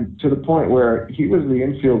 And to the point where he was the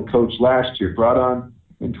infield coach last year, brought on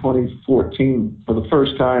in 2014 for the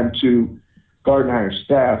first time to Gardenhire's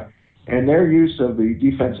staff. And their use of the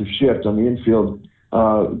defensive shift on the infield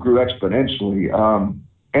grew exponentially.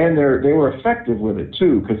 And they were effective with it,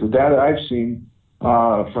 too, because the data I've seen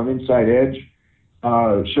from Inside Edge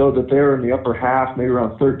showed that they were in the upper half, maybe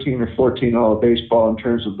around 13 or 14 all of baseball in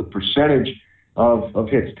terms of the percentage of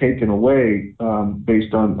hits taken away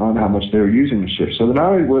based on how much they were using the shift. So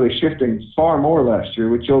not only were they shifting far more last year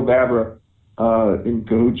with Joe Vavra in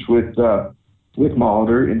cahoots with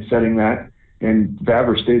Molitor in setting that, and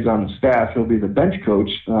Vavra stays on the staff, he'll be the bench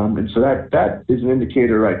coach. And so that is an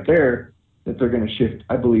indicator right there that they're going to shift,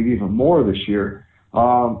 I believe, even more this year.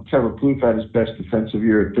 Trevor Plouffe had his best defensive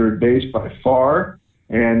year at third base by far,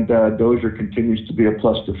 and Dozier continues to be a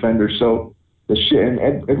plus defender. So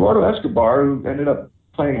and Eduardo Escobar, who ended up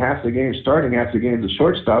playing half the game, starting half the game as a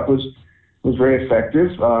shortstop, was very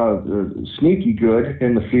effective, sneaky good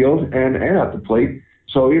in the field and at the plate.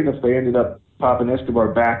 So even if they ended up popping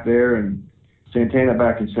Escobar back there and Santana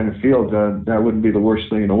back in center field, that wouldn't be the worst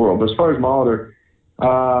thing in the world. But as far as Molitor,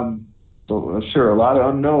 sure, a lot of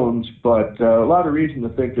unknowns, but a lot of reason to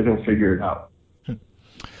think that he'll figure it out.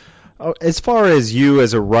 As far as you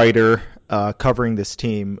as a writer covering this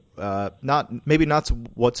team, not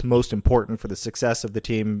what's most important for the success of the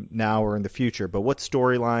team now or in the future, but what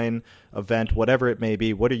storyline, event, whatever it may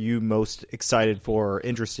be, what are you most excited for or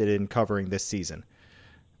interested in covering this season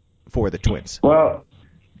for the Twins? Well,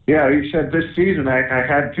 yeah, you said this season. I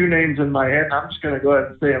had 2 names in my head. I'm just going to go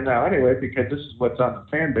ahead and say them now anyway because this is what's on the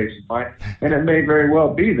fan base's mind, and it may very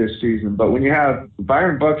well be this season. But when you have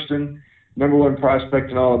Byron Buxton, #1 prospect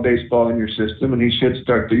in all of baseball in your system, and he should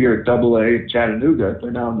start the year at AA at Chattanooga. They're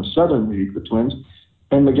now in the Southern League, the Twins.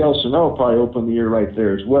 And Miguel Sano will probably open the year right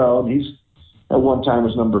there as well. And he's at one time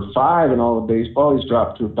was #5 in all of baseball. He's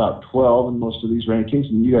dropped to about 12 in most of these rankings,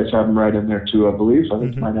 and you guys have him right in there too, I believe. So I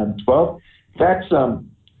think you might have him 12. That's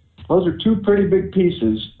those are 2 pretty big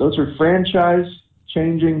pieces. Those are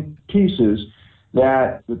franchise-changing pieces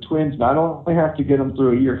that the Twins not only have to get them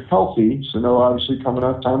through a year healthy, Sano obviously coming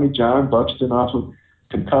off Tommy John, Buxton off of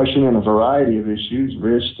concussion and a variety of issues,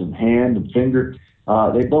 wrist and hand and finger.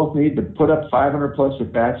 They both need to put up 500-plus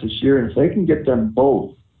at-bats this year, and if they can get them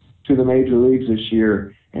both to the major leagues this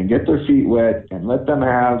year and get their feet wet and let them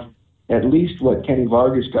have at least what Kenny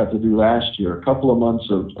Vargas got to do last year, a couple of months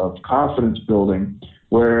of confidence building,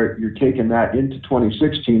 where you're taking that into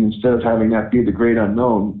 2016 instead of having that be the great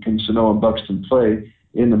unknown. Can Sano and Buxton play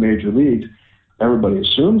in the major leagues? Everybody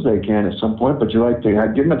assumes they can at some point, but you like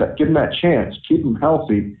to give them that chance, keep them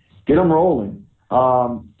healthy, get them rolling.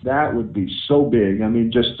 That would be so big. I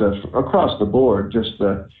mean, just across the board,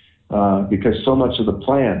 because so much of the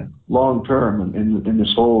plan long term in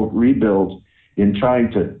this whole rebuild in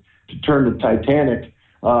trying to turn the Titanic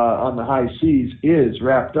on the high seas is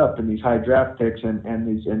wrapped up in these high draft picks and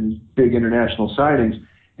these big international signings,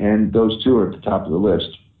 and those 2 are at the top of the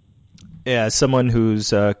list. Yeah, as someone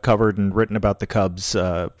who's covered and written about the Cubs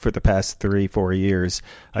for the past 3-4 years,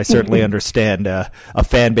 I certainly understand a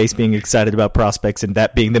fan base being excited about prospects and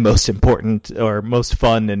that being the most important or most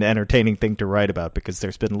fun and entertaining thing to write about, because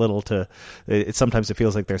there's been sometimes it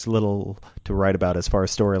feels like there's little to write about as far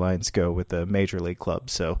as storylines go with the major league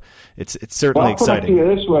clubs. So it's certainly exciting. I'll put it to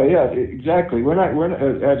you this way, yeah, exactly. We're not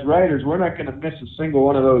as writers, we're not going to miss a single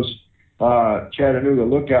one of those Chattanooga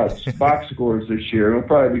Lookouts box scores this year. We'll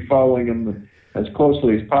probably be following them as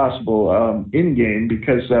closely as possible in-game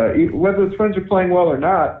because whether the Twins are playing well or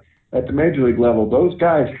not at the major league level, those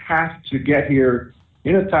guys have to get here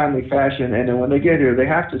in a timely fashion, and then when they get here, they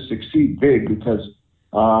have to succeed big because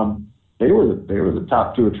they were the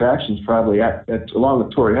top 2 attractions probably along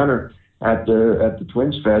with Torrey Hunter at the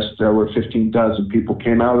Twins Fest, where 15,000 people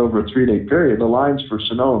came out over a 3-day period, the lines for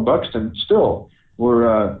Sano and Buxton still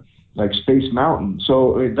were like Space Mountain.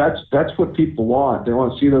 So that's what people want. They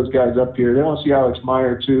want to see those guys up here. They want to see Alex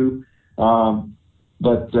Meyer too.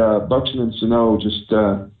 But Buxton and Sano just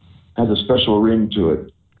has a special ring to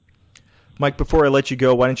it. Mike, before I let you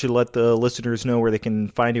go, why don't you let the listeners know where they can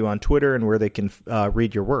find you on Twitter and where they can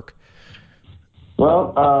read your work?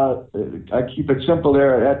 Well, I keep it simple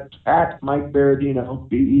there at Mike Berardino,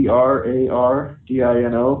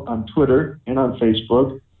 BERARDINO on Twitter and on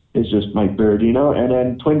Facebook. It's just Mike Berardino. And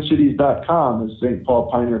then TwinCities.com is St.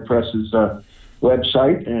 Paul Pioneer Press's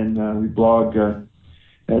website, and we blog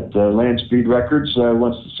at Landspeed Records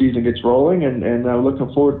once the season gets rolling, and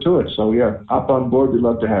looking forward to it. So, yeah, hop on board. We'd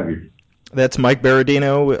love to have you. That's Mike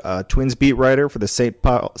Berardino, Twins beat writer for the St.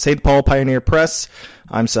 Paul Pioneer Press.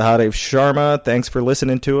 I'm Sahadev Sharma. Thanks for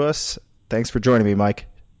listening to us. Thanks for joining me, Mike.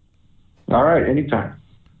 All right, anytime.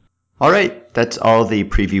 All right, that's all the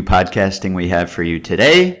preview podcasting we have for you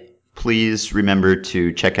today. Please remember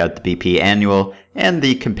to check out the BP Annual and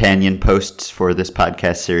the companion posts for this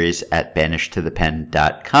podcast series at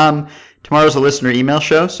banishtothepen.com. Tomorrow's a listener email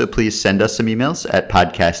show, so please send us some emails at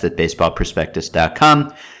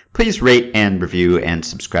podcast@baseballprospectus.com. Please rate and review and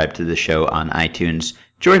subscribe to the show on iTunes.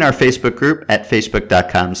 Join our Facebook group at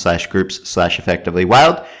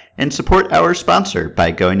facebook.com/groups/effectivelywild and support our sponsor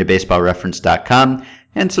by going to baseballreference.com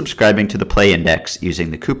and subscribing to the Play Index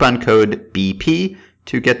using the coupon code BP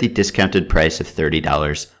to get the discounted price of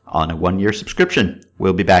 $30 on a 1-year subscription.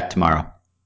 We'll be back tomorrow.